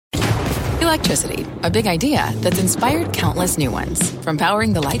Electricity, a big idea that's inspired countless new ones. From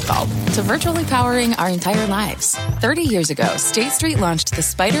powering the light bulb to virtually powering our entire lives. 30 years ago, State Street launched the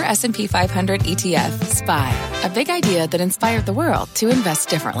Spider S&P 500 ETF, SPY. A big idea that inspired the world to invest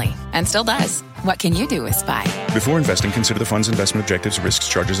differently. And still does. What can you do with SPY? Before investing, consider the fund's investment objectives, risks,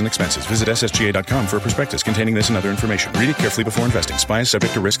 charges, and expenses. Visit ssga.com for a prospectus containing this and other information. Read it carefully before investing. SPY is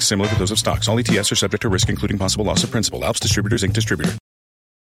subject to risks similar to those of stocks. All ETFs are subject to risk, including possible loss of principal. Alps Distributors, Inc. Distributor.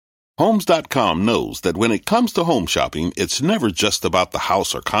 Homes.com knows that when it comes to home shopping, it's never just about the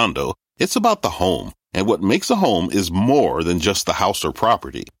house or condo. It's about the home. And what makes a home is more than just the house or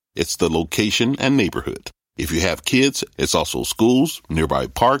property. It's the location and neighborhood. If you have kids, it's also schools, nearby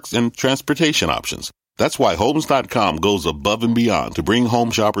parks, and transportation options. That's why Homes.com goes above and beyond to bring home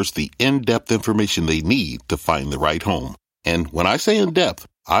shoppers the in-depth information they need to find the right home. And when I say in-depth,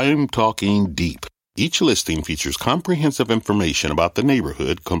 I'm talking deep. Each listing features comprehensive information about the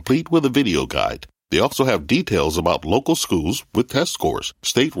neighborhood, complete with a video guide. They also have details about local schools with test scores,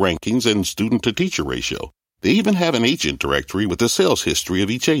 state rankings, and student-to-teacher ratio. They even have an agent directory with the sales history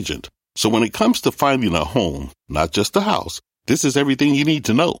of each agent. So when it comes to finding a home, not just a house, this is everything you need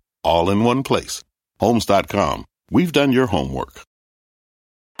to know, all in one place. Homes.com. We've done your homework.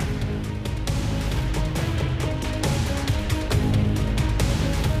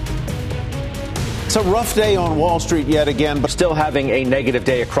 It's a rough day on Wall Street yet again, but still having a negative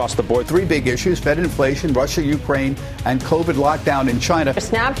day across the board. Three big issues: Fed inflation, Russia, Ukraine, and COVID lockdown in China.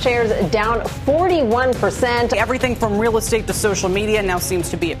 Snap shares down 41%. Everything from real estate to social media now seems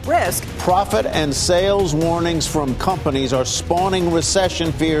to be at risk. Profit and sales warnings from companies are spawning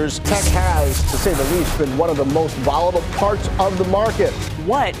recession fears. Tech has, to say the least, been one of the most volatile parts of the market.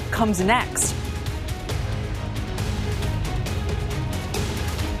 What comes next?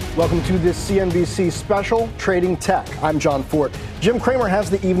 Welcome to this CNBC special, Trading Tech. I'm John Fort. Jim Cramer has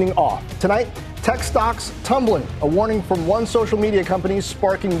the evening off. Tonight, tech stocks tumbling. A warning from one social media company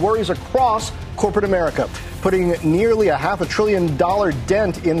sparking worries across corporate America, putting nearly a $500 billion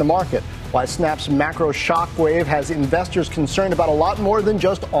dent in the market. Why Snap's macro shockwave has investors concerned about a lot more than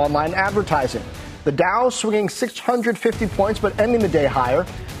just online advertising. The Dow swinging 650 points, but ending the day higher.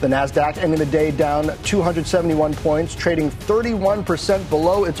 The Nasdaq ending the day down 271 points, trading 31%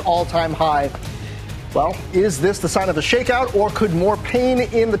 below its all-time high. Well, is this the sign of a shakeout, or could more pain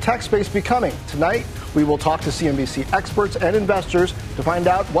in the tech space be coming? Tonight, we will talk to CNBC experts and investors to find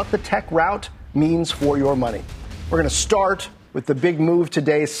out what the tech rout means for your money. We're going to start with the big move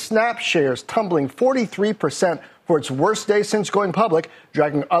today. Snap shares tumbling 43% for its worst day since going public,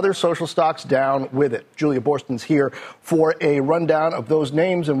 dragging other social stocks down with it. Julia Borston's here for a rundown of those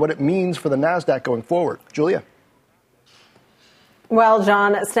names and what it means for the Nasdaq going forward. Julia. Well,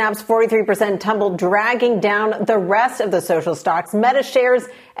 John, Snap's 43% tumble dragging down the rest of the social stocks. Meta shares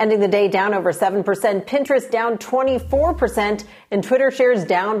ending the day down over 7%, Pinterest down 24%, and Twitter shares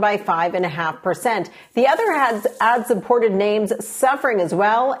down by 5.5%. The other ad-supported names suffering as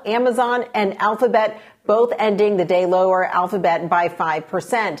well, Amazon and Alphabet both ending the day lower, Alphabet by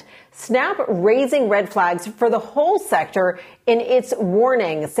 5%. Snap raising red flags for the whole sector in its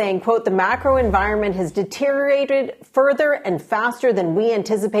warning, saying, quote, the macro environment has deteriorated further and faster than we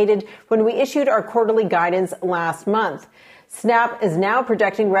anticipated when we issued our quarterly guidance last month. Snap is now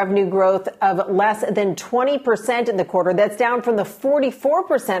projecting revenue growth of less than 20% in the quarter. That's down from the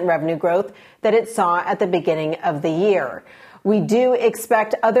 44% revenue growth that it saw at the beginning of the year. We do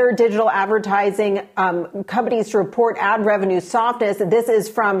expect other digital advertising companies to report ad revenue softness. This is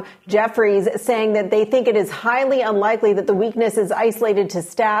from Jefferies, saying that they think it is highly unlikely that the weakness is isolated to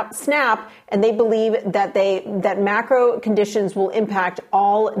Snap, and they believe that macro conditions will impact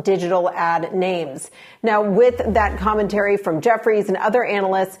all digital ad names. Now, with that commentary from Jefferies and other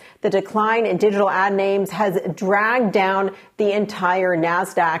analysts, the decline in digital ad names has dragged down the entire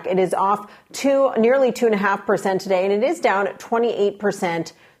Nasdaq. It is off nearly 2.5% today, and it is down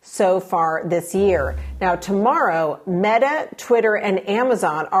 28% so far this year. Now, tomorrow, Meta, Twitter, and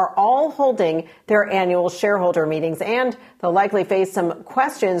Amazon are all holding their annual shareholder meetings, and they'll likely face some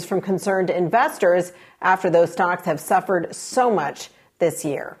questions from concerned investors after those stocks have suffered so much this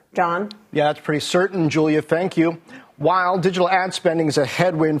year. John? Yeah, that's pretty certain, Julia. Thank you. While digital ad spending is a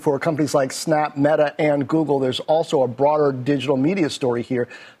headwind for companies like Snap, Meta, and Google, there's also a broader digital media story here.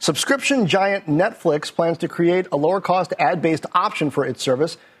 Subscription giant Netflix plans to create a lower-cost ad-based option for its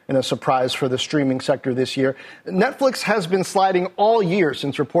service in a surprise for the streaming sector this year. Netflix has been sliding all year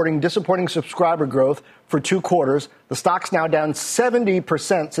since reporting disappointing subscriber growth for 2 quarters. The stock's now down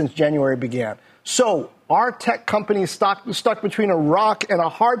 70% since January began. So, are tech companies stuck between a rock and a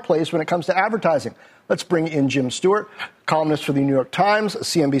hard place when it comes to advertising? Let's bring in Jim Stewart, columnist for the New York Times, a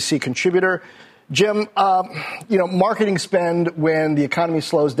CNBC contributor. Jim, marketing spend when the economy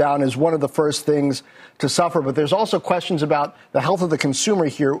slows down is one of the first things to suffer, but there's also questions about the health of the consumer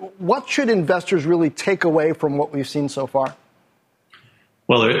here. What should investors really take away from what we've seen so far?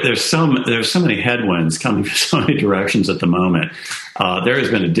 Well, there's so many headwinds coming from so many directions at the moment. There has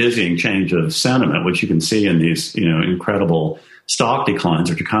been a dizzying change of sentiment, which you can see in these, incredible stock declines,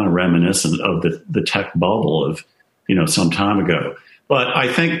 which are kind of reminiscent of the tech bubble of, some time ago. But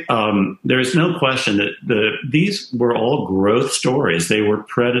I think there's no question that these were all growth stories. They were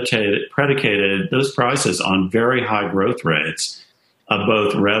predicated those prices on very high growth rates of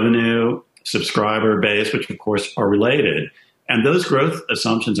both revenue, subscriber base, which of course are related. And those growth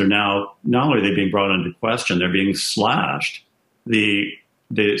assumptions are now, not only are they being brought into question, they're being slashed. The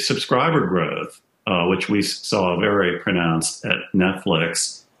subscriber growth, which we saw very pronounced at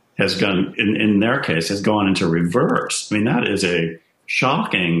Netflix, has gone, in their case, has gone into reverse. I mean, that is a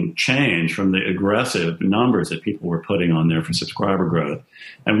shocking change from the aggressive numbers that people were putting on there for subscriber growth.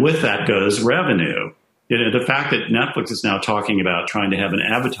 And with that goes revenue. The fact that Netflix is now talking about trying to have an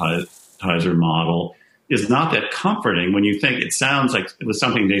advertiser model is not that comforting when you think it sounds like it was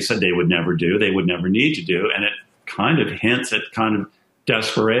something they said they would never do, they would never need to do, and it kind of hints at kind of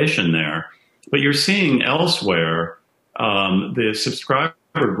desperation there. But you're seeing elsewhere the subscriber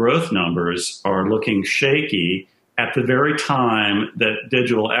growth numbers are looking shaky at the very time that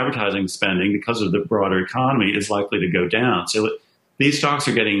digital advertising spending, because of the broader economy, is likely to go down. So these stocks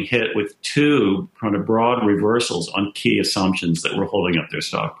are getting hit with two kind of broad reversals on key assumptions that were holding up their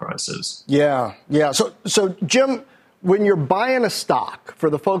stock prices. Yeah. So Jim, when you're buying a stock, for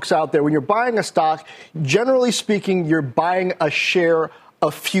the folks out there, when you're buying a stock, generally speaking, you're buying a share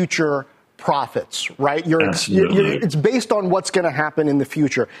of future profits, right? It's based on what's going to happen in the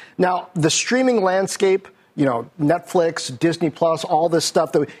future. Now, the streaming landscape, Netflix, Disney Plus, all this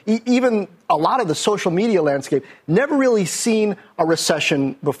stuff, even a lot of the social media landscape, never really seen a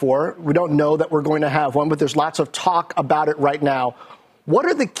recession before. We don't know that we're going to have one, but there's lots of talk about it right now. What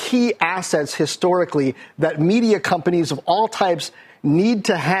are the key assets historically that media companies of all types need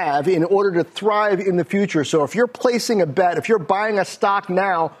to have in order to thrive in the future? So if you're placing a bet, if you're buying a stock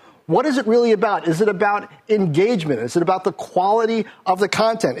now, what is it really about? Is it about engagement? Is it about the quality of the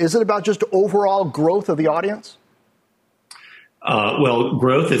content? Is it about just overall growth of the audience? Well,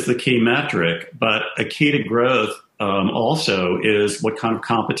 growth is the key metric, but a key to growth also is what kind of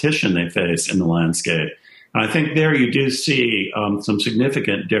competition they face in the landscape. And I think there you do see some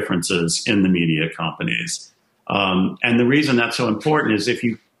significant differences in the media companies. And the reason that's so important is if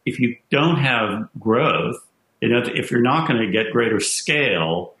you don't have growth, if you're not going to get greater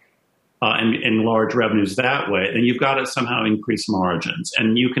scale, and large revenues that way, then you've got to somehow increase margins.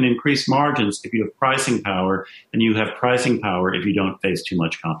 And you can increase margins if you have pricing power, and you have pricing power if you don't face too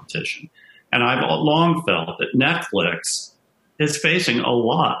much competition. And I've long felt that Netflix is facing a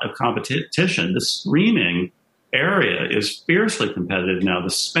lot of competition. The streaming area is fiercely competitive now.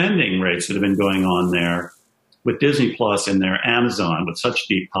 The spending rates that have been going on there with Disney Plus and their Amazon with such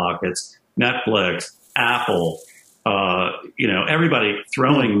deep pockets, Netflix, Apple, everybody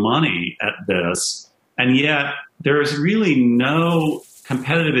throwing money at this, and yet there is really no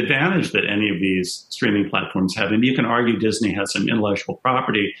competitive advantage that any of these streaming platforms have. And you can argue Disney has some intellectual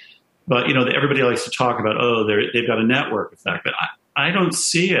property, but everybody likes to talk about, they've got a network effect. But I don't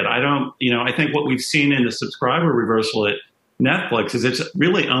see it. I think what we've seen in the subscriber reversal at Netflix is it's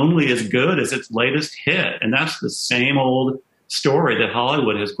really only as good as its latest hit, and that's the same old story that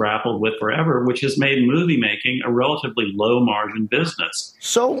Hollywood has grappled with forever, which has made movie making a relatively low margin business.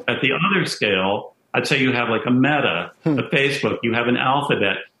 So at the other scale, I'd say you have like a Meta, a Facebook, you have an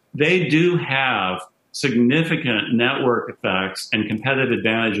Alphabet. They do have significant network effects and competitive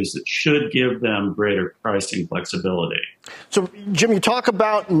advantages that should give them greater pricing flexibility. So, Jim, you talk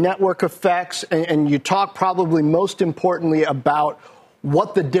about network effects, and you talk probably most importantly about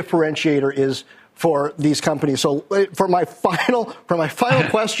what the differentiator is for these companies. So for my final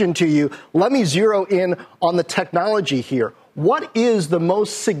question to you, let me zero in on the technology here. What is the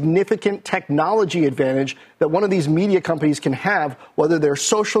most significant technology advantage that one of these media companies can have, whether they're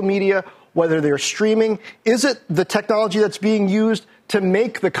social media, whether they're streaming? Is it the technology that's being used to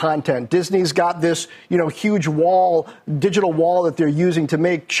make the content? Disney's got this, huge digital wall that they're using to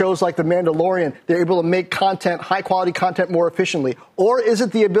make shows like The Mandalorian. They're able to make content, high quality content more efficiently. Or is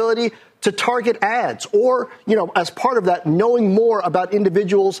it the ability to target ads, or, as part of that, knowing more about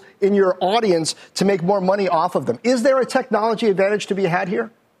individuals in your audience to make more money off of them? Is there a technology advantage to be had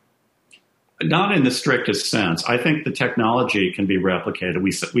here? Not in the strictest sense. I think the technology can be replicated.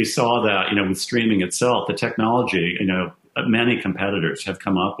 We saw that, with streaming itself, the technology, many competitors have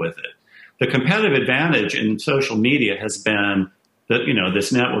come up with it. The competitive advantage in social media has been that,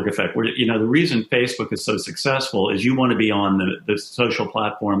 this network effect where, the reason Facebook is so successful is you want to be on the social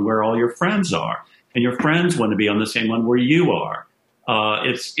platform where all your friends are, and your friends want to be on the same one where you are.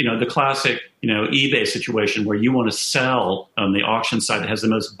 It's, the classic, eBay situation where you want to sell on the auction site that has the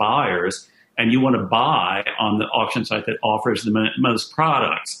most buyers, and you want to buy on the auction site that offers the most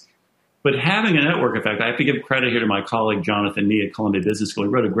products. But having a network effect, I have to give credit here to my colleague Jonathan Nee at Columbia Business School. He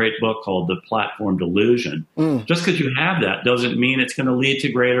wrote a great book called The Platform Delusion. Just because you have that doesn't mean it's going to lead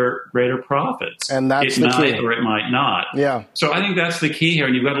to greater profits. And that's the key. Or it might not. Yeah. So I think that's the key here.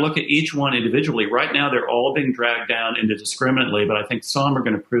 And you've got to look at each one individually. Right now, they're all being dragged down indiscriminately, but I think some are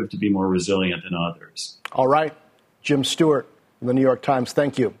going to prove to be more resilient than others. All right. Jim Stewart, the New York Times,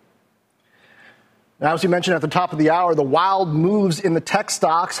 thank you. Now, as you mentioned at the top of the hour, the wild moves in the tech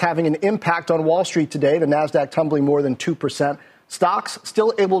stocks having an impact on Wall Street today. The Nasdaq tumbling more than 2%. Stocks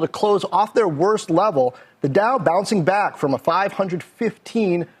still able to close off their worst level. The Dow bouncing back from a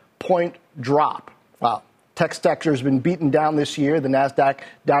 515-point drop. Wow. Tech sector has been beaten down this year. The Nasdaq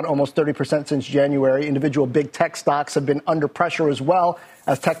down almost 30% since January. Individual big tech stocks have been under pressure as well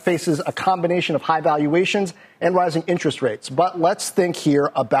as tech faces a combination of high valuations and rising interest rates. But let's think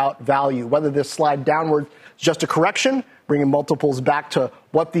here about value, whether this slide downward is just a correction, bringing multiples back to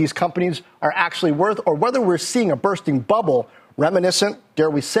what these companies are actually worth, or whether we're seeing a bursting bubble reminiscent, dare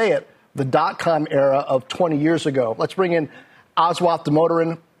we say it, the dot-com era of 20 years ago. Let's bring in Aswath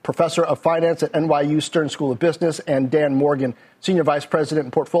Damodaran, Professor of Finance at NYU Stern School of Business, and Dan Morgan, Senior Vice President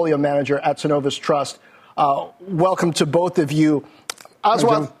and Portfolio Manager at Synovus Trust. Welcome to both of you.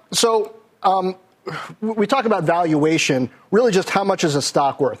 Aswath, so we talk about valuation, really just how much is a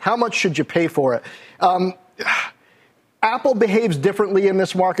stock worth? How much should you pay for it? Apple behaves differently in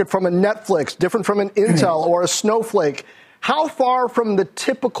this market from a Netflix, different from an Intel or a Snowflake. How far from the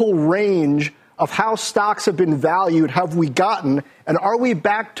typical range of how stocks have been valued have we gotten, and are we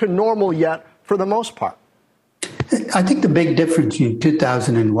back to normal yet for the most part? I think the big difference between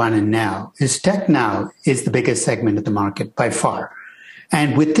 2001 and now is tech now is the biggest segment of the market by far.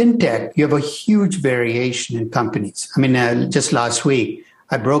 And within tech, you have a huge variation in companies. I mean, just last week,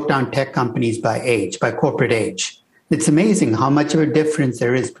 I broke down tech companies by age, by corporate age. It's amazing how much of a difference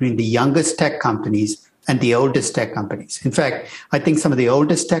there is between the youngest tech companies and the oldest tech companies. In fact, I think some of the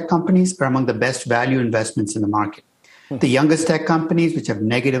oldest tech companies are among the best value investments in the market. The youngest tech companies, which have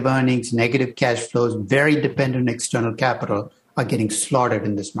negative earnings, negative cash flows, very dependent on external capital, are getting slaughtered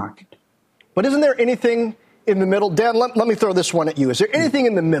in this market. But isn't there anything in the middle? Dan, let me throw this one at you. Is there anything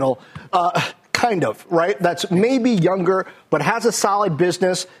in the middle, kind of, right, that's maybe younger but has a solid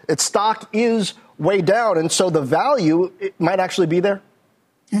business, its stock is way down, and so the value it might actually be there?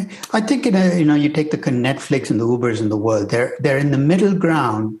 I think, you take the Netflix and the Ubers in the world, they're in the middle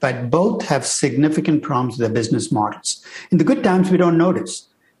ground, but both have significant problems with their business models. In the good times, we don't notice.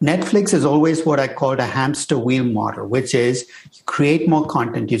 Netflix is always what I call a hamster wheel model, which is you create more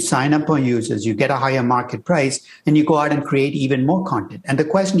content, you sign up more users, you get a higher market price, and you go out and create even more content. And the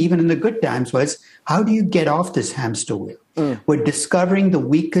question, even in the good times, was how do you get off this hamster wheel? We're discovering the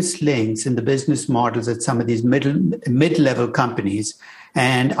weakest links in the business models at some of these mid-level companies.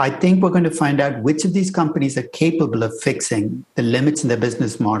 And I think we're going to find out which of these companies are capable of fixing the limits in their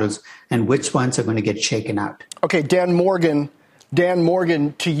business models and which ones are going to get shaken out. Okay, Dan Morgan,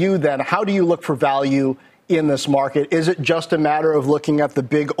 to you then, how do you look for value in this market? Is it just a matter of looking at the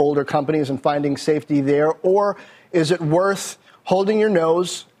big older companies and finding safety there? Or is it worth holding your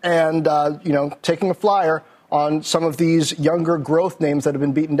nose and, taking a flyer on some of these younger growth names that have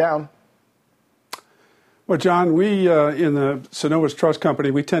been beaten down? Well, John, we in the Synovus Trust Company,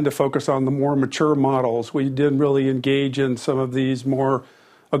 we tend to focus on the more mature models. We didn't really engage in some of these more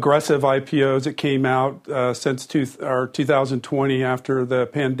aggressive IPOs that came out since 2020 after the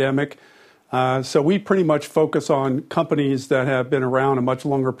pandemic. So we pretty much focus on companies that have been around a much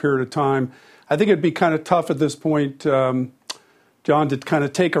longer period of time. I think it'd be kind of tough at this point, John, to kind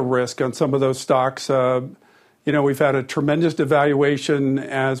of take a risk on some of those stocks. We've had a tremendous devaluation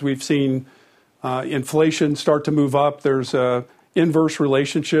as we've seen inflation start to move up. There's a inverse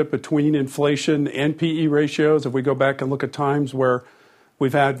relationship between inflation and PE ratios. If we go back and look at times where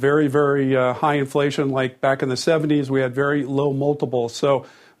we've had very, very high inflation, like back in the 70s, we had very low multiples. So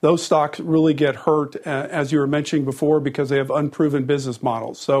those stocks really get hurt, as you were mentioning before, because they have unproven business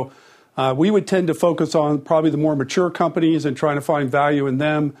models. So we would tend to focus on probably the more mature companies and trying to find value in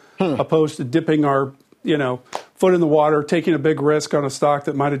them, opposed to dipping our foot in the water, taking a big risk on a stock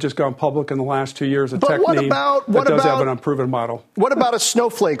that might have just gone public in the last 2 years. But what does have an unproven model. What about a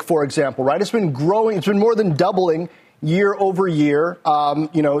Snowflake, for example? Right, it's been growing. It's been more than doubling year over year.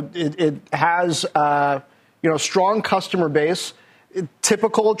 It has strong customer base,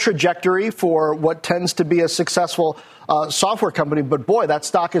 typical trajectory for what tends to be a successful software company. But boy, that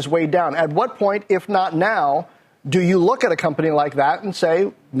stock is way down. At what point, if not now, do you look at a company like that and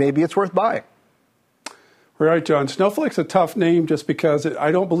say maybe it's worth buying? Right, John. Snowflake's a tough name just because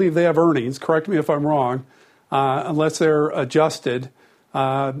I don't believe they have earnings. Correct me if I'm wrong, unless they're adjusted.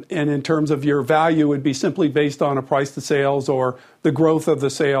 And in terms of your value, would be simply based on a price to sales or the growth of the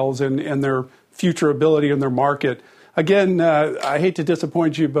sales and their future ability in their market. Again, I hate to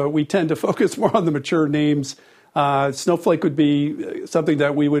disappoint you, but we tend to focus more on the mature names. Snowflake would be something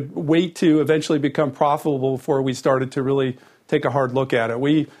that we would wait to eventually become profitable before we started to really take a hard look at it.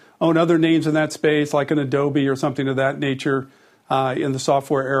 We own other names in that space, like an Adobe or something of that nature in the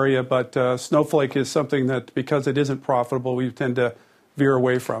software area. But Snowflake is something that, because it isn't profitable, we tend to veer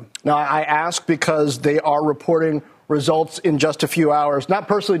away from. Now, I ask because they are reporting results in just a few hours. Not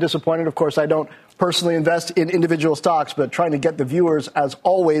personally disappointed. Of course, I don't personally invest in individual stocks, but trying to get the viewers, as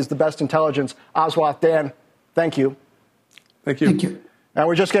always, the best intelligence. Aswath, Dan, thank you. Thank you. Thank you. And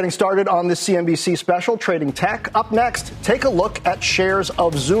we're just getting started on this CNBC special, Trading Tech. Up next, take a look at shares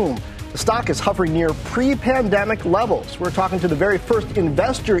of Zoom. The stock is hovering near pre-pandemic levels. We're talking to the very first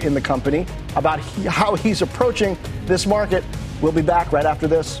investor in the company about how he's approaching this market. We'll be back right after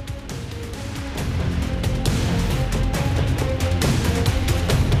this.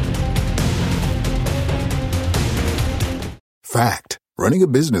 Fact. Running a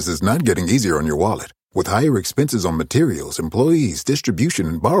business is not getting easier on your wallet. With higher expenses on materials, employees, distribution,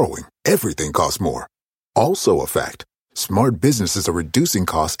 and borrowing, everything costs more. Also a fact. Smart businesses are reducing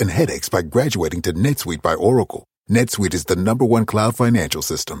costs and headaches by graduating to NetSuite by Oracle. NetSuite is the #1 cloud financial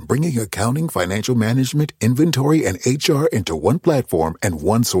system, bringing accounting, financial management, inventory, and HR into one platform and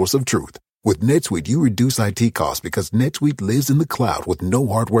one source of truth. With NetSuite, you reduce IT costs because NetSuite lives in the cloud with no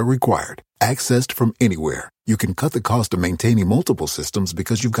hardware required. Accessed from anywhere. You can cut the cost of maintaining multiple systems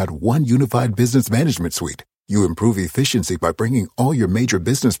because you've got one unified business management suite. You improve efficiency by bringing all your major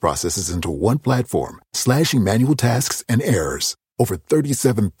business processes into one platform, slashing manual tasks and errors. Over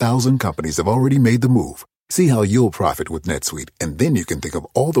 37,000 companies have already made the move. See how you'll profit with NetSuite, and then you can think of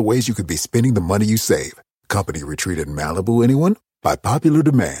all the ways you could be spending the money you save. Company retreat in Malibu, anyone? By popular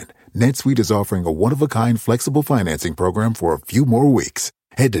demand, NetSuite is offering a one-of-a-kind flexible financing program for a few more weeks.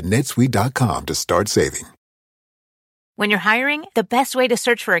 Head to netsuite.com to start saving. When you're hiring, the best way to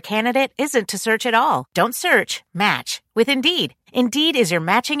search for a candidate isn't to search at all. Don't search, match with Indeed. Indeed is your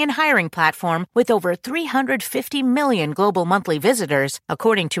matching and hiring platform with over 350 million global monthly visitors,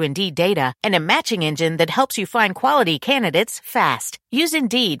 according to Indeed data, and a matching engine that helps you find quality candidates fast. Use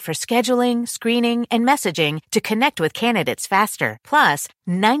Indeed for scheduling, screening, and messaging to connect with candidates faster. Plus,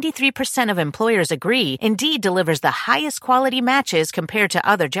 93% of employers agree Indeed delivers the highest quality matches compared to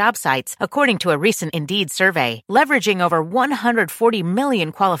other job sites, according to a recent Indeed survey. Leveraging over 140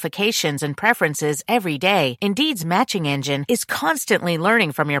 million qualifications and preferences every day, Indeed's matching engine is constantly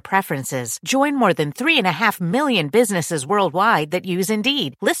learning from your preferences. Join more than 3.5 million businesses worldwide that use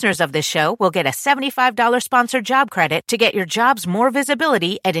Indeed. Listeners of this show will get a $75 sponsored job credit to get your jobs more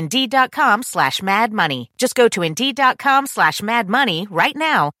visibility at Indeed.com/madmoney. Just go to Indeed.com/madmoney right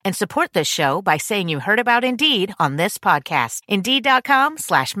now and support this show by saying you heard about Indeed on this podcast.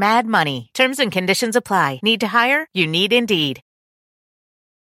 Indeed.com/madmoney. Terms and conditions apply. Need to hire? You need Indeed.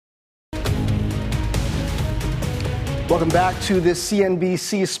 Welcome back to this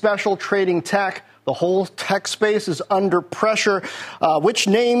CNBC special, Trading Tech. The whole tech space is under pressure. Which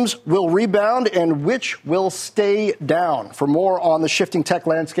names will rebound and which will stay down? For more on the shifting tech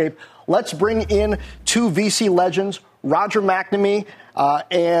landscape, let's bring in two VC legends, Roger McNamee,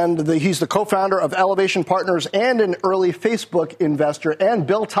 he's the co-founder of Elevation Partners and an early Facebook investor, and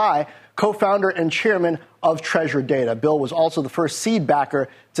Bill Tai, co-founder and chairman of Treasure Data. Bill was also the first seed backer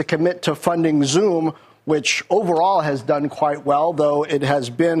to commit to funding Zoom, which overall has done quite well, though it has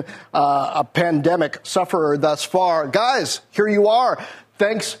been a pandemic sufferer thus far. Guys, here you are.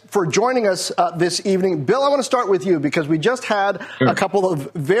 Thanks for joining us this evening. Bill, I want to start with you because we just had a couple of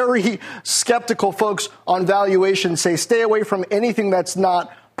very skeptical folks on valuation say stay away from anything that's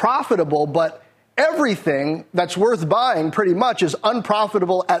not profitable, but everything that's worth buying pretty much is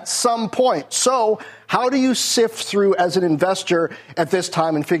unprofitable at some point. So how do you sift through as an investor at this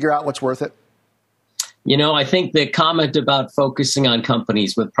time and figure out what's worth it? You know, I think the comment about focusing on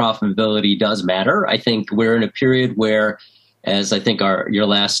companies with profitability does matter. I think we're in a period where as I think your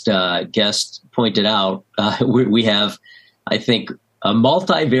last guest pointed out, we have, I think, a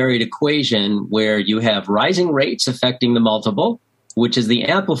multivariate equation where you have rising rates affecting the multiple, which is the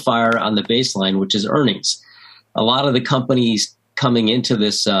amplifier on the baseline, which is earnings. A lot of the companies coming into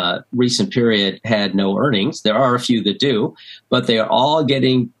this recent period had no earnings. There are a few that do, but they are all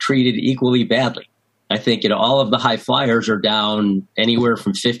getting treated equally badly. I think all of the high flyers are down anywhere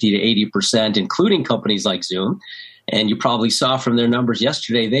from 50 to 80%, including companies like Zoom. And you probably saw from their numbers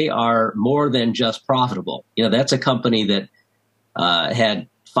yesterday, they are more than just profitable. That's a company that had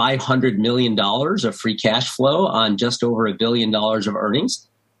 $500 million of free cash flow on just over $1 billion of earnings,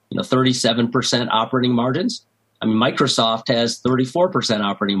 37% operating margins. I mean, Microsoft has 34%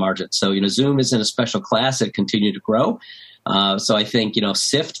 operating margins. So, Zoom is in a special class that continue to grow. So I think,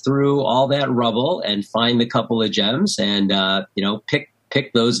 sift through all that rubble and find the couple of gems and,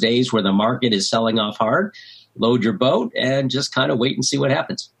 pick those days where the market is selling off hard, load your boat and just kind of wait and see what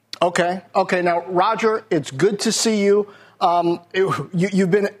happens. Okay. Now, Roger, it's good to see you.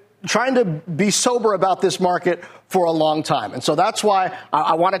 You've been trying to be sober about this market for a long time. And so that's why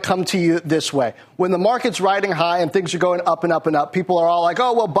I want to come to you this way. When the market's riding high and things are going up and up and up, people are all like,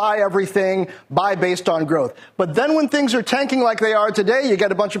 oh, well, buy everything, buy based on growth. But then when things are tanking like they are today, you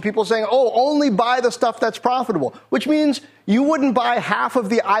get a bunch of people saying, oh, only buy the stuff that's profitable, which means you wouldn't buy half of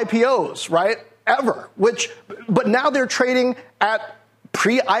the IPOs, right? Ever. But now they're trading at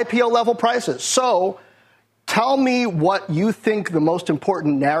pre-IPO level prices. So tell me what you think the most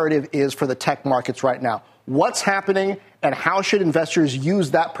important narrative is for the tech markets right now. What's happening and how should investors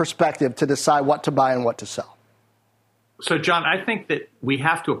use that perspective to decide what to buy and what to sell? So, John, I think that we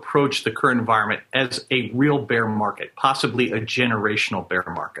have to approach the current environment as a real bear market, possibly a generational bear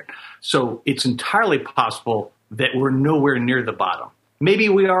market. So it's entirely possible that we're nowhere near the bottom. Maybe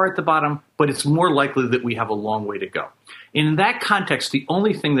we are at the bottom, but it's more likely that we have a long way to go. In that context, the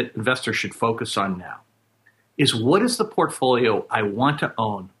only thing that investors should focus on now is what is the portfolio I want to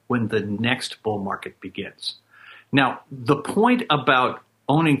own when the next bull market begins. Now, the point about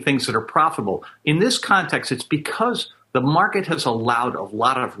owning things that are profitable, in this context, it's because the market has allowed a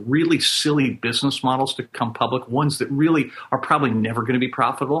lot of really silly business models to come public, ones that really are probably never going to be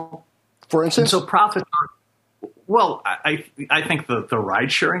profitable. For instance? And so profits are, well, I think the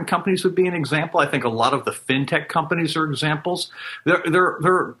ride-sharing companies would be an example. I think a lot of the fintech companies are examples. There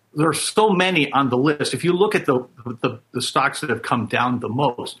are so many on the list. If you look at the stocks that have come down the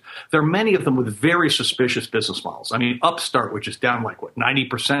most, there are many of them with very suspicious business models. I mean, Upstart, which is down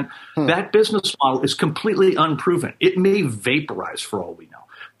 90%, that business model is completely unproven. It may vaporize for all we know.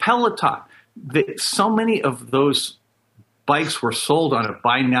 Peloton, so many of those bikes were sold on a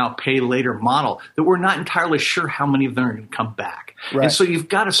buy now, pay later model that we're not entirely sure how many of them are going to come back. Right. And so you've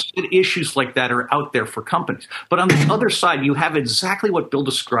got to see issues like that are out there for companies. But on the other side, you have exactly what Bill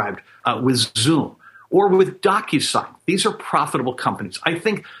described with Zoom or with DocuSign. These are profitable companies. I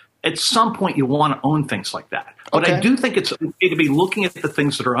think at some point you want to own things like that. But I do think it's okay to be looking at the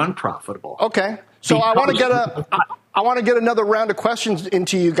things that are unprofitable. Okay. So I want to get another round of questions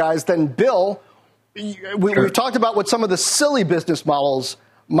into you guys. Then, Bill, we've talked about what some of the silly business models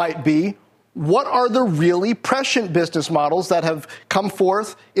might be. What are the really prescient business models that have come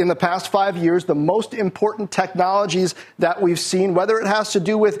forth in the past 5 years, the most important technologies that we've seen, whether it has to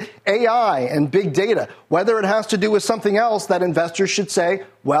do with AI and big data, whether it has to do with something else that investors should say,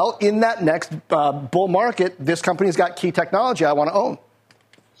 well, in that next bull market, this company's got key technology I want to own?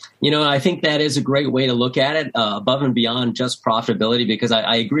 I think that is a great way to look at it, above and beyond just profitability, because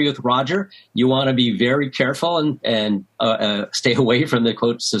I agree with Roger. You want to be very careful and stay away from the,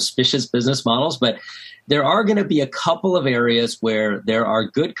 quote, suspicious business models. But there are going to be a couple of areas where there are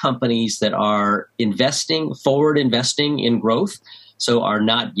good companies that are forward investing in growth, so are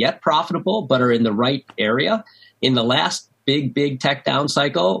not yet profitable, but are in the right area. In the last big tech down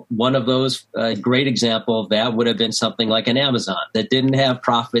cycle, one of those great example of that would have been something like an Amazon that didn't have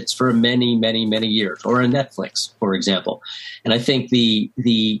profits for many years, or a Netflix, for example. And I think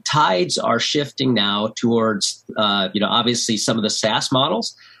the tides are shifting now towards, obviously some of the SaaS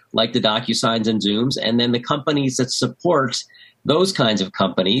models like the DocuSigns and Zooms, and then the companies that support those kinds of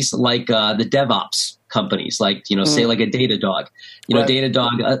companies, like the DevOps companies, like, say like a Datadog. Right.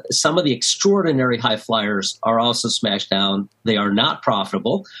 Datadog, some of the extraordinary high flyers are also smashed down. They are not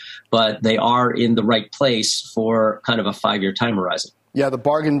profitable, but they are in the right place for kind of a 5-year time horizon. Yeah, the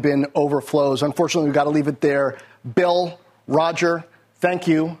bargain bin overflows. Unfortunately, we've got to leave it there. Bill, Roger, thank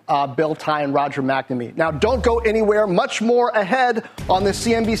you. Bill Ty and Roger McNamee. Now, don't go anywhere. Much more ahead on the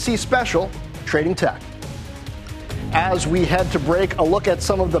CNBC special, Trading Tech. As we head to break, a look at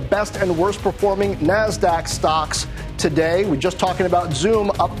some of the best and worst performing NASDAQ stocks today. We're just talking about Zoom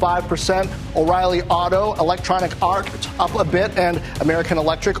up 5%, O'Reilly Auto, Electronic Arts up a bit, and American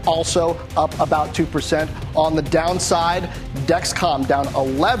Electric also up about 2%. On the downside, Dexcom down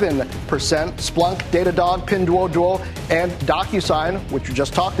 11%, Splunk, Datadog, Pinduoduo, and DocuSign, which we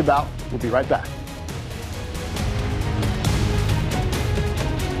just talked about. We'll be right back.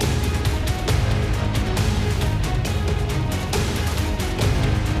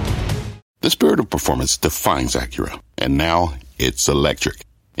 The spirit of performance defines Acura, and now it's electric.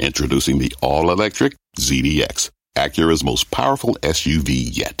 Introducing the all-electric ZDX, Acura's most powerful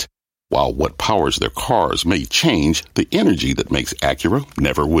SUV yet. While what powers their cars may change, the energy that makes Acura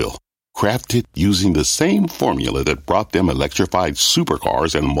never will. Crafted using the same formula that brought them electrified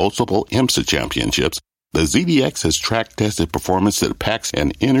supercars and multiple IMSA championships, the ZDX has track-tested performance that packs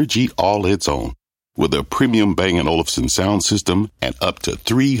an energy all its own. With a premium Bang & Olufsen sound system and up to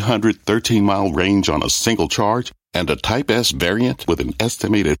 313-mile range on a single charge, and a Type S variant with an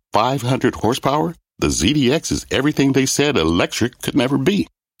estimated 500 horsepower, the ZDX is everything they said electric could never be.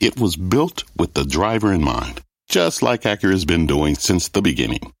 It was built with the driver in mind, just like Acura's been doing since the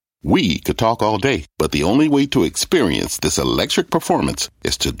beginning. We could talk all day, but the only way to experience this electric performance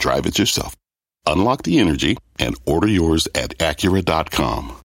is to drive it yourself. Unlock the energy and order yours at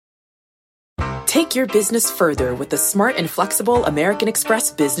Acura.com. Take your business further with the smart and flexible American Express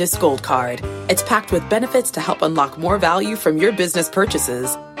Business Gold Card. It's packed with benefits to help unlock more value from your business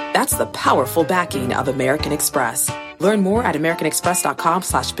purchases. That's the powerful backing of American Express. Learn more at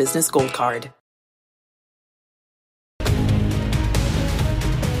americanexpress.com/businessgoldcard.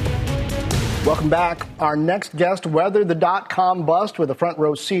 Welcome back. Our next guest weathered the dot-com bust with a front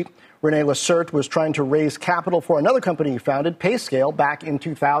row seat. René Lacerte was trying to raise capital for another company he founded, PayScale, back in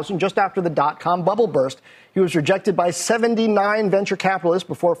 2000, just after the dot-com bubble burst. He was rejected by 79 venture capitalists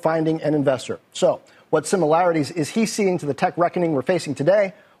before finding an investor. So, what similarities is he seeing to the tech reckoning we're facing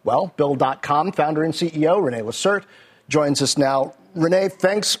today? Well, Bill.com founder and CEO René Lacerte joins us now. René,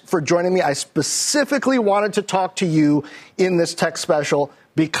 thanks for joining me. I specifically wanted to talk to you in this tech special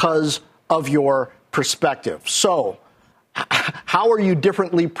because of your perspective. So, how are you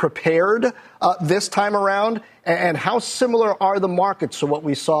differently prepared this time around, and how similar are the markets to what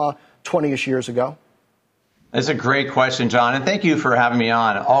we saw 20-ish years ago? That's a great question, John, and thank you for having me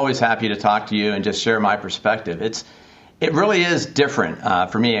on. Always happy to talk to you and just share my perspective. It really is different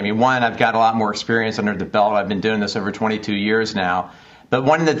for me. I mean, one, I've got a lot more experience under the belt. I've been doing this over 22 years now. But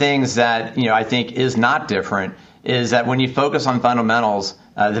one of the things that I think is not different is that when you focus on fundamentals,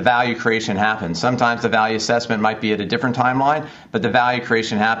 the value creation happens. Sometimes the value assessment might be at a different timeline, but the value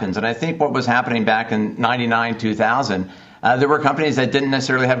creation happens. And I think what was happening back in 99, 2000, there were companies that didn't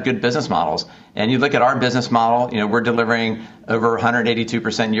necessarily have good business models. And you look at our business model, we're delivering over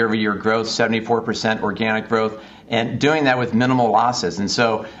 182% year-over-year growth, 74% organic growth, and doing that with minimal losses. And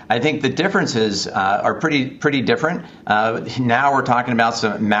so I think the differences are pretty different. Now we're talking about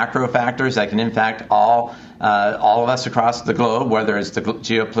some macro factors that can impact all of us across the globe, whether it's the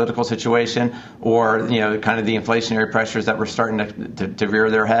geopolitical situation or kind of the inflationary pressures that we're starting to rear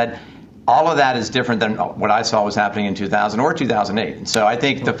their head. All of that is different than what I saw was happening in 2000 or 2008. And so I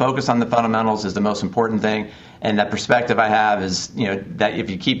think the focus on the fundamentals is the most important thing. And that perspective I have is, that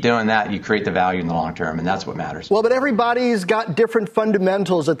if you keep doing that, you create the value in the long term. And that's what matters. Well, but everybody's got different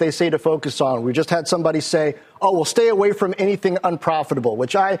fundamentals that they say to focus on. We just had somebody say, well, stay away from anything unprofitable,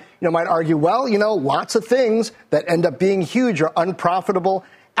 which I might argue, lots of things that end up being huge are unprofitable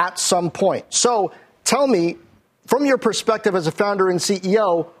at some point. So tell me, from your perspective as a founder and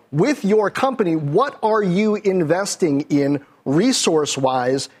CEO, with your company, what are you investing in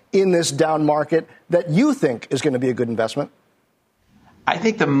resource-wise in this down market that you think is going to be a good investment? I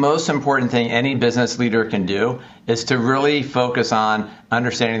think the most important thing any business leader can do is to really focus on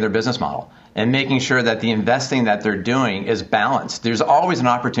understanding their business model and making sure that the investing that they're doing is balanced. There's always an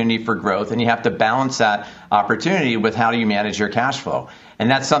opportunity for growth, and you have to balance that opportunity with how do you manage your cash flow. And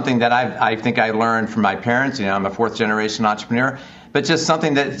that's something that I think I learned from my parents. I'm a fourth-generation entrepreneur, but just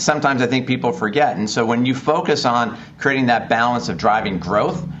something that sometimes I think people forget. And so when you focus on creating that balance of driving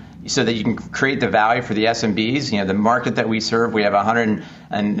growth so that you can create the value for the SMBs, the market that we serve, we have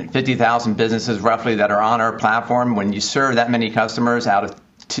 150,000 businesses roughly that are on our platform. When you serve that many customers out of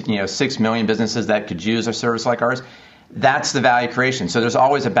 6 million businesses that could use a service like ours, that's the value creation. So there's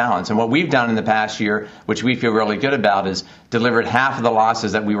always a balance. And what we've done in the past year, which we feel really good about, is delivered half of the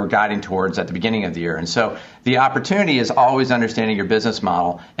losses that we were guiding towards at the beginning of the year. And so the opportunity is always understanding your business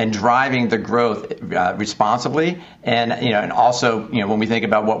model and driving the growth responsibly. And also, when we think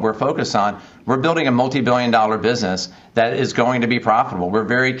about what we're focused on, we're building a multi-billion-dollar business that is going to be profitable. We're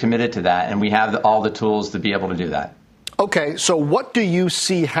very committed to that, and we have all the tools to be able to do that. Okay, so what do you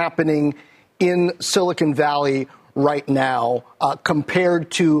see happening in Silicon Valley right now compared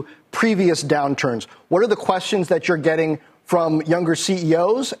to previous downturns? What are the questions that you're getting from younger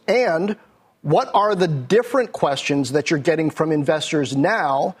CEOs, and what are the different questions that you're getting from investors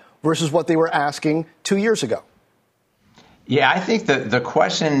now versus what they were asking 2 years ago? Yeah, I think the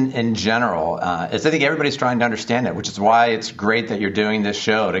question in general is I think everybody's trying to understand it, which is why it's great that you're doing this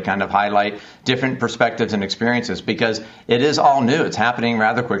show to kind of highlight different perspectives and experiences, because it is all new. It's happening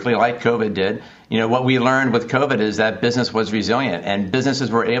rather quickly, like COVID did. You know, what we learned with COVID is that business was resilient and businesses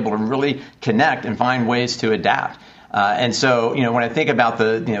were able to really connect and find ways to adapt. And so, you know, when I think about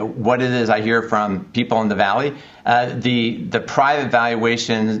what it is I hear from people in the Valley, the private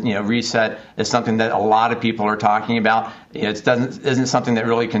valuation, reset is something that a lot of people are talking about. It isn't something that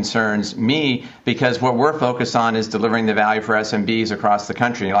really concerns me, because what we're focused on is delivering the value for SMBs across the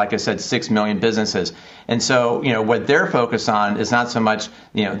country. Like I said, 6 million businesses. And so, what they're focused on is not so much,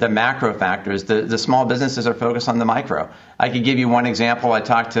 the macro factors. The small businesses are focused on the micro. I could give you one example. I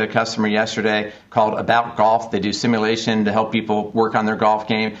talked to a customer yesterday called About Golf. They do simulation to help people work on their golf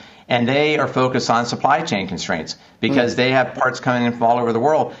game. And they are focused on supply chain constraints because they have parts coming in from all over the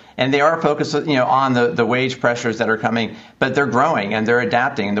world. And they are focused, on the wage pressures that are coming, but they're growing and they're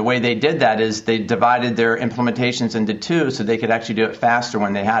adapting. And the way they did that is they divided their implementations into two so they could actually do it faster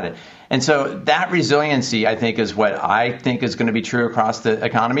when they had it. And so that resiliency, I think, is what I think is going to be true across the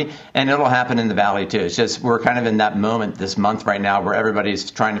economy. And it'll happen in the Valley, too. It's just we're kind of in that moment this month right now where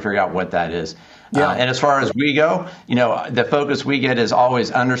everybody's trying to figure out what that is. Yeah. And as far as we go, the focus we get is always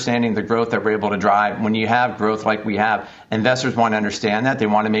understanding the growth that we're able to drive. When you have growth like we have, investors want to understand that. They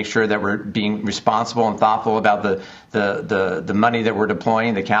want to make sure that we're being responsible and thoughtful about the money that we're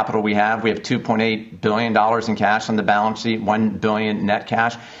deploying, the capital we have. We have $2.8 billion in cash on the balance sheet, $1 billion net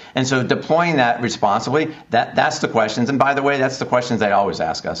cash. And so deploying that responsibly, that's the questions. And by the way, that's the questions they always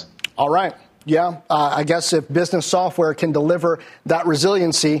ask us. All right. Yeah, I guess if business software can deliver that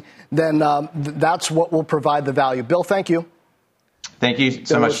resiliency, then that's what will provide the value. Bill, thank you. Thank you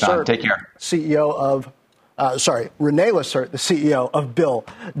so much, John. Take care. CEO of, Renee Lissert, the CEO of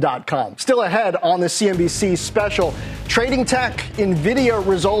Bill.com. Still ahead on the CNBC special, trading tech, NVIDIA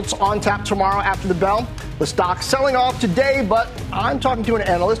results on tap tomorrow after the bell. The stock selling off today, but I'm talking to an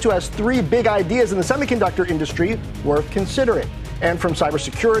analyst who has 3 big ideas in the semiconductor industry worth considering. And from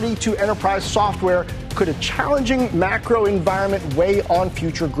cybersecurity to enterprise software, could a challenging macro environment weigh on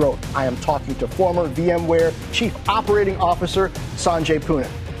future growth? I am talking to former VMware Chief Operating Officer Sanjay Poonen.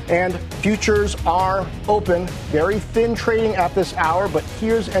 And futures are open, very thin trading at this hour, but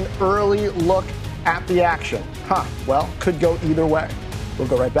here's an early look at the action. Well, could go either way. We'll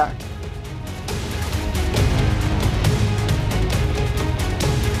go right back.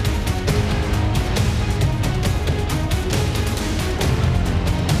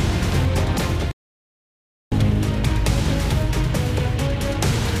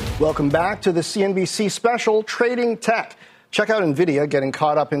 Welcome back to the CNBC special, Trading Tech. Check out NVIDIA getting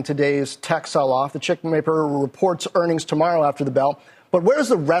caught up in today's tech sell-off. The chip maker reports earnings tomorrow after the bell. But where does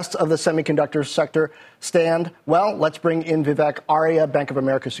the rest of the semiconductor sector stand? Well, let's bring in Vivek Arya, Bank of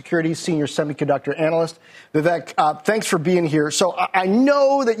America Securities, Senior Semiconductor Analyst. Vivek, thanks for being here. So I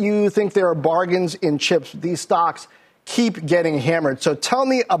know that you think there are bargains in chips. These stocks keep getting hammered. So tell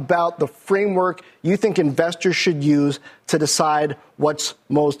me about the framework you think investors should use to decide what's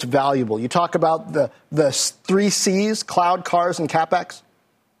most valuable. You talk about the 3 C's, cloud, cars, and CapEx.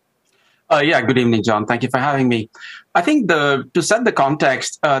 Good evening, John. Thank you for having me. I think to set the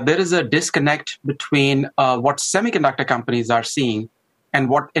context, there is a disconnect between what semiconductor companies are seeing and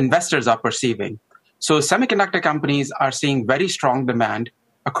what investors are perceiving. So semiconductor companies are seeing very strong demand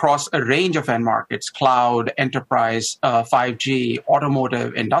across a range of end markets, cloud, enterprise, 5G,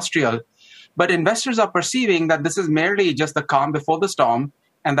 automotive, industrial. But investors are perceiving that this is merely just the calm before the storm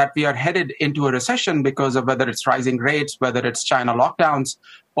and that we are headed into a recession because of whether it's rising rates, whether it's China lockdowns,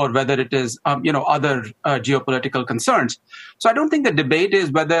 or whether it is other geopolitical concerns. So I don't think the debate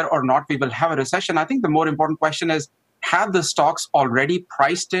is whether or not we will have a recession. I think the more important question is, have the stocks already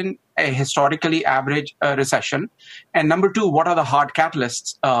priced in a historically average recession? And number 2, what are the hard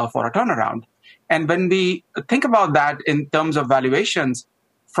catalysts for a turnaround? And when we think about that in terms of valuations,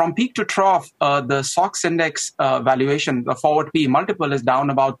 from peak to trough, the SOX index valuation, the forward PE multiple, is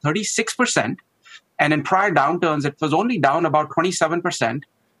down about 36%. And in prior downturns, it was only down about 27%.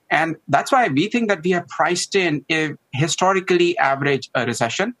 And that's why we think that we have priced in a historically average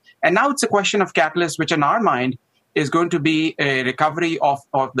recession. And now it's a question of catalyst, which in our mind is going to be a recovery of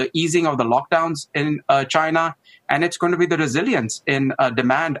the easing of the lockdowns in China. And it's going to be the resilience in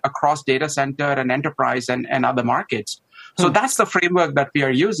demand across data center and enterprise and other markets. So that's the framework that we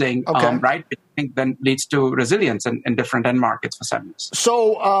are using, right? Which I think then leads to resilience in different end markets for semis.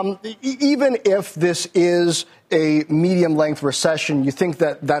 So even if this is a medium-length recession, you think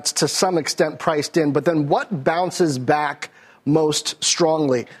that that's to some extent priced in, but then what bounces back most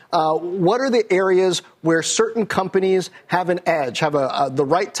strongly? What are the areas where certain companies have an edge, have the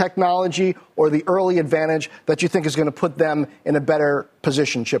right technology or the early advantage that you think is going to put them in a better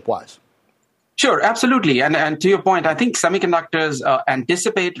position chip-wise? Sure, absolutely. And to your point, I think semiconductors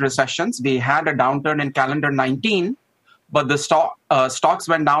anticipate recessions. We had a downturn in calendar 19, but the stocks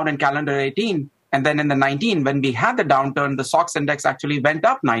went down in calendar 18. And then in the 19, when we had the downturn, the SOX index actually went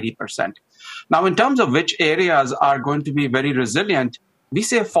up 90%. Now, in terms of which areas are going to be very resilient, we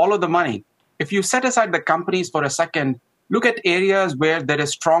say follow the money. If you set aside the companies for a second, look at areas where there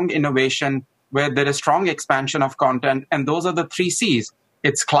is strong innovation, where there is strong expansion of content, and those are the 3 Cs.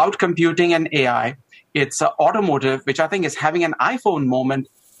 It's cloud computing and AI. It's automotive, which I think is having an iPhone moment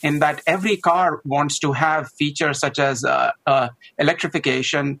in that every car wants to have features such as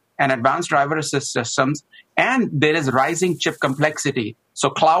electrification and advanced driver assist systems. And there is rising chip complexity. So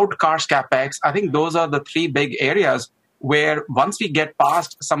cloud, cars, CapEx, I think those are the 3 big areas where once we get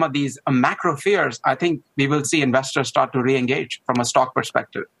past some of these macro fears, I think we will see investors start to re-engage from a stock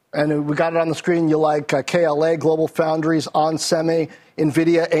perspective. And we got it on the screen. You like KLA, Global Foundries, onsemi,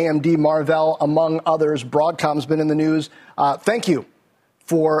 NVIDIA, AMD, Marvell, among others. Broadcom's been in the news. Thank you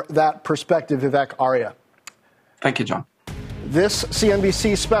for that perspective, Vivek Arya. Thank you, John. This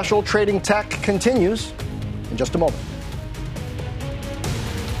CNBC special Trading Tech continues in just a moment.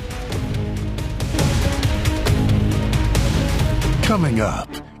 Coming up,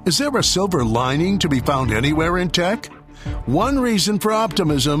 is there a silver lining to be found anywhere in tech? One reason for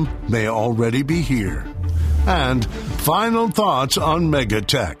optimism may already be here. And final thoughts on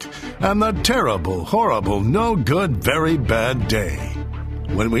megatech and the terrible, horrible, no good, very bad day.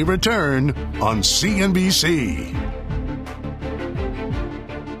 When we return on CNBC.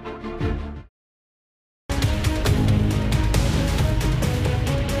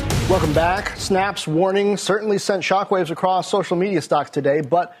 Welcome back. Snap's warning certainly sent shockwaves across social media stocks today,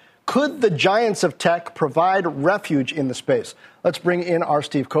 but could the giants of tech provide refuge in the space? Let's bring in our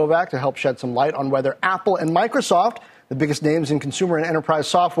Steve Kovac to help shed some light on whether Apple and Microsoft, the biggest names in consumer and enterprise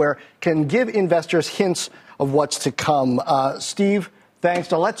software, can give investors hints of what's to come. Steve, thanks.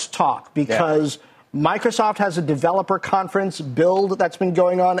 Now let's talk because Microsoft has a developer conference, Build, that's been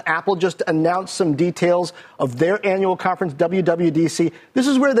going on. Apple just announced some details of their annual conference, WWDC. This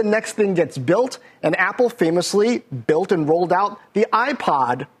is where the next thing gets built, and Apple famously built and rolled out the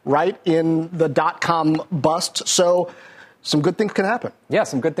iPod right in the dot-com bust. So some good things can happen. Yeah,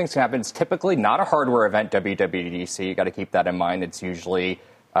 some good things can happen. It's typically not a hardware event, WWDC. You got to keep that in mind. It's usually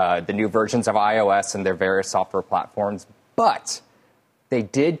the new versions of iOS and their various software platforms. But they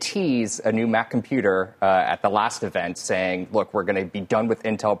did tease a new Mac computer at the last event saying, look, we're going to be done with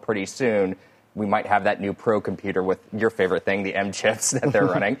Intel pretty soon. We might have that new Pro computer with your favorite thing, the M chips that they're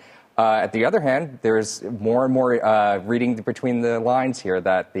running. At the other hand, there's more and more reading between the lines here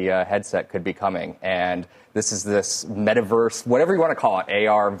that the headset could be coming. And this is this metaverse, whatever you want to call it,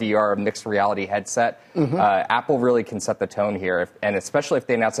 AR, VR, mixed reality headset. Apple really can set the tone here. And especially if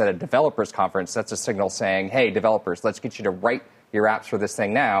they announce at a developers conference, that's a signal saying, hey, developers, let's get you to write your apps for this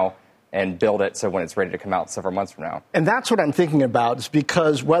thing now and build it so when it's ready to come out several months from now. And that's what I'm thinking about, is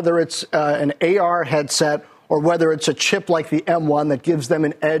because whether it's an AR headset or whether it's a chip like the M1 that gives them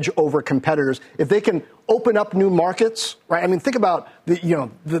an edge over competitors, if they can open up new markets, right? I mean, think about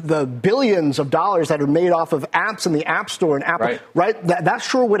the billions of dollars that are made off of apps in the App Store and Apple, right? That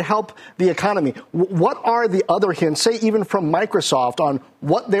sure would help the economy. What are the other hints, say even from Microsoft, on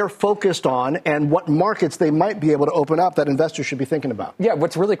what they're focused on and what markets they might be able to open up that investors should be thinking about? Yeah,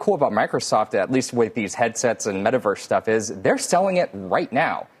 what's really cool about Microsoft, at least with these headsets and metaverse stuff, is they're selling it right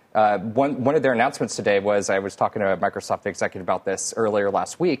now. One of their announcements today was, I was talking to a Microsoft executive about this earlier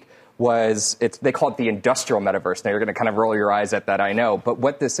last week, they call it the industrial metaverse. Now, you're going to kind of roll your eyes at that, I know. But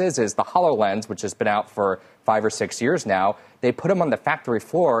what this is the HoloLens, which has been out for 5 or 6 years now. They put them on the factory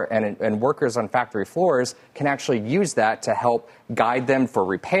floor, and workers on factory floors can actually use that to help guide them for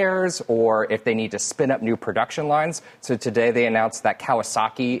repairs or if they need to spin up new production lines. So today they announced that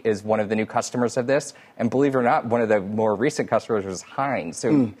Kawasaki is one of the new customers of this. And believe it or not, one of the more recent customers was Heinz.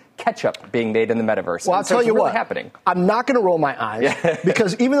 So ketchup being made in the metaverse. Well, I'll tell you what, happening. I'm not going to roll my eyes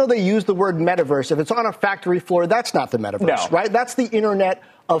because even though they use the word metaverse, if it's on a factory floor, that's not the metaverse, right? That's the Internet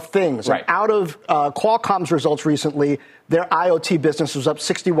of Things. Right. And out of Qualcomm's results recently, their IoT business was up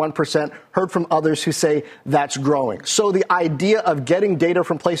 61%. Heard from others who say that's growing. So the idea of getting data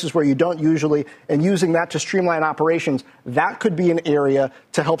from places where you don't usually and using that to streamline operations, that could be an area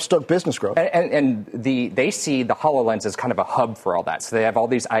to help stoke business growth. And they see the HoloLens as kind of a hub for all that. So they have all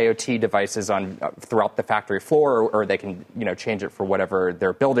these IoT devices on throughout the factory floor, or they can change it for whatever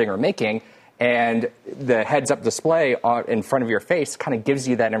they're building or making. And the heads-up display in front of your face kind of gives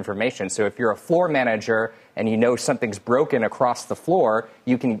you that information. So if you're a floor manager and you know something's broken across the floor,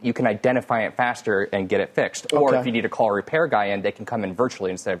 you can identify it faster and get it fixed. Or if you need to call a repair guy in, they can come in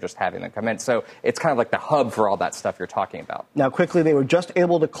virtually instead of just having them come in. So it's kind of like the hub for all that stuff you're talking about. Now, quickly, they were just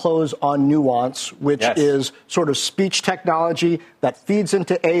able to close on Nuance, which is sort of speech technology that feeds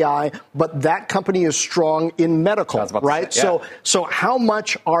into AI, but that company is strong in medical, right? So how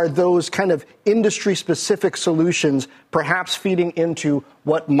much are those kind of industry-specific solutions perhaps feeding into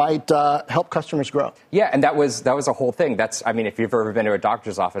what might help customers grow? Yeah, and that was a whole thing. If you've ever been to a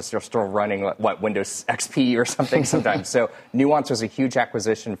doctor's office, they're still running Windows XP or something sometimes. So Nuance was a huge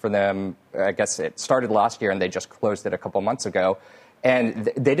acquisition for them. I guess it started last year, and they just closed it a couple months ago. And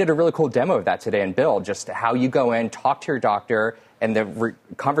they did a really cool demo of that today in Build, just how you go in, talk to your doctor, and the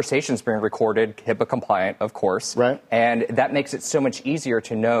conversation's being recorded, HIPAA compliant, of course. Right. And that makes it so much easier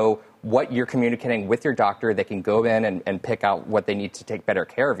to know what you're communicating with your doctor. They can go in and pick out what they need to take better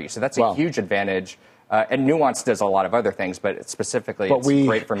care of you. So that's a huge advantage. And Nuance does a lot of other things, but specifically it's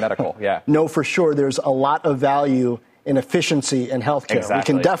great for medical. Yeah. No, for sure. There's a lot of value in efficiency in healthcare.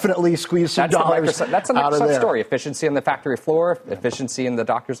 Exactly. We can definitely squeeze some dollars that's a out of Microsoft there. story. Efficiency on the factory floor, efficiency in the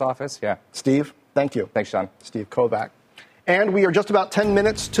doctor's office. Yeah. Steve, thank you. Thanks, Sean. Steve Kovac. And we are just about 10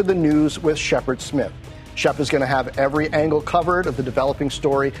 minutes to the news with Shepard Smith. Shep is going to have every angle covered of the developing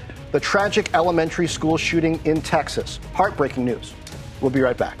story, the tragic elementary school shooting in Texas. Heartbreaking news. We'll be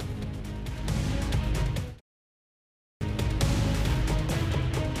right back.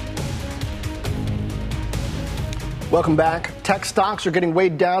 Welcome back. Tech stocks are getting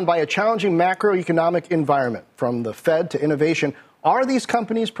weighed down by a challenging macroeconomic environment. From the Fed to innovation, are these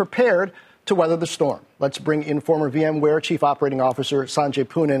companies prepared to weather the storm? Let's bring in former VMware Chief Operating Officer Sanjay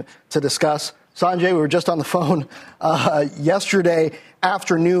Poonen to discuss. Sanjay, we were just on the phone yesterday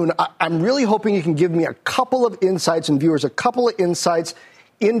afternoon. I'm really hoping you can give me a couple of insights, and viewers, a couple of insights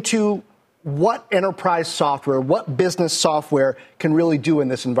into what enterprise software, what business software can really do in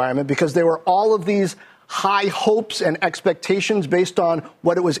this environment, because there were all of these high hopes and expectations based on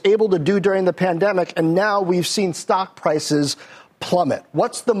what it was able to do during the pandemic, and now we've seen stock prices plummet.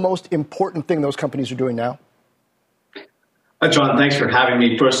 What's the most important thing those companies are doing now? John, thanks for having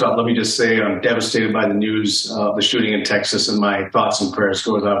me. First off, let me just say I'm devastated by the news of the shooting in Texas, and my thoughts and prayers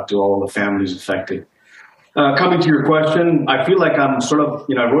goes out to all the families affected. Coming to your question, I feel like I'm sort of,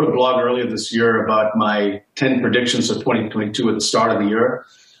 I wrote a blog earlier this year about my 10 predictions of 2022 at the start of the year.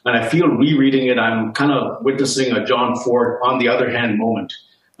 And I feel rereading it, I'm kind of witnessing a John Ford on the other hand moment,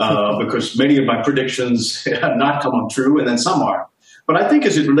 because many of my predictions have not come true, and then some are. But I think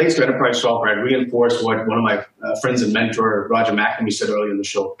as it relates to enterprise software, I'd reinforce what one of my friends and mentor, Roger McNamee, said earlier in the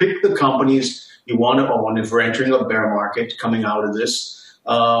show. Pick the companies you want to own if we're entering a bear market coming out of this,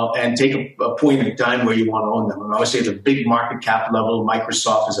 and take a point in time where you want to own them. And obviously, at the big market cap level,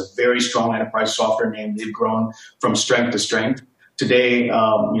 Microsoft is a very strong enterprise software name. They've grown from strength to strength. Today,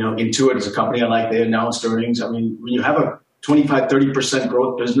 Intuit is a company I like. They announced earnings. I mean, when you have a 25, 30%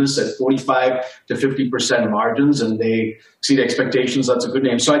 growth business at 45 to 50% margins, and they exceed expectations, that's a good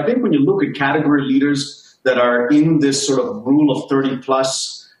name. So I think when you look at category leaders that are in this sort of rule of 30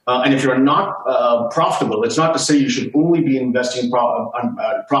 plus, and if you're not profitable, it's not to say you should only be investing in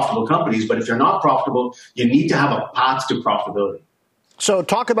profitable companies, but if you're not profitable, you need to have a path to profitability. So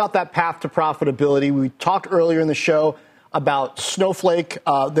talk about that path to profitability. We talked earlier in the show about Snowflake.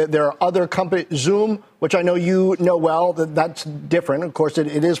 There are other companies, Zoom, which I know you know well, that's different. Of course,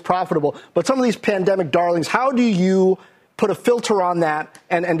 it is profitable. But some of these pandemic darlings, how do you put a filter on that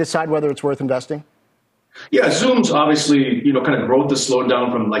and decide whether it's worth investing? Yeah, Zoom's obviously, kind of growth has slowed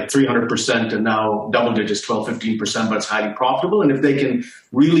down from like 300% to now double digits, 12, 15%, but it's highly profitable. And if they can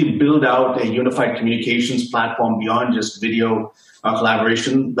really build out a unified communications platform beyond just video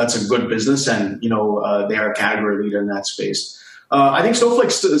collaboration, that's a good business. And, they are a category leader in that space. I think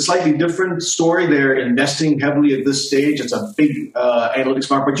Snowflake's a slightly different story. They're investing heavily at this stage. It's a big analytics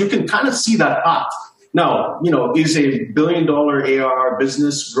market, but you can kind of see that path. Now, is a $1 billion ARR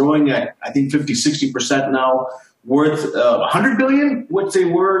business growing at, I think, 50, 60% now, worth $100 billion, what they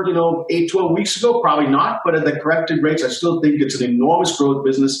were, 8, 12 weeks ago? Probably not. But at the corrected rates, I still think it's an enormous growth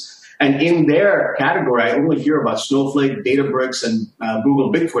business. And in their category, I only hear about Snowflake, Databricks, and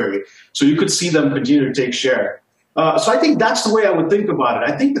Google BigQuery. So you could see them continue to take share. So I think that's the way I would think about it.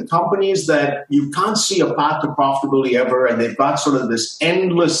 I think the companies that you can't see a path to profitability ever, and they've got sort of this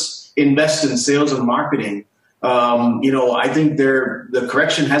endless invest in sales and marketing, I think the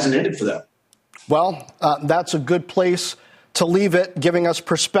correction hasn't ended for them. Well, that's a good place to leave it, giving us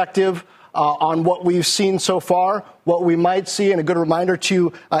perspective on what we've seen so far, what we might see, and a good reminder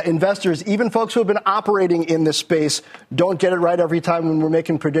to investors, even folks who have been operating in this space, don't get it right every time when we're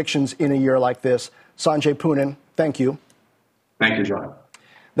making predictions in a year like this. Sanjay Poonen, thank you. Thank you, John.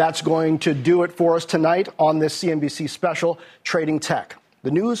 That's going to do it for us tonight on this CNBC special, Trading Tech.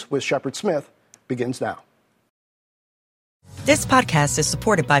 The news with Shepard Smith begins now. This podcast is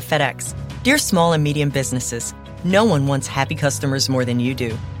supported by FedEx. Dear small and medium businesses, no one wants happy customers more than you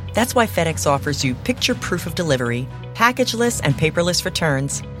do. That's why FedEx offers you picture proof of delivery, packageless and paperless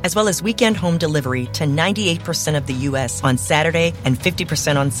returns, as well as weekend home delivery to 98% of the U.S. on Saturday and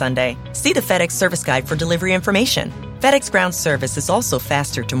 50% on Sunday. See the FedEx service guide for delivery information. FedEx Ground service is also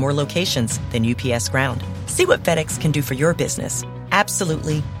faster to more locations than UPS Ground. See what FedEx can do for your business.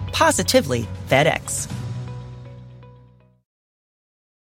 Absolutely, positively FedEx.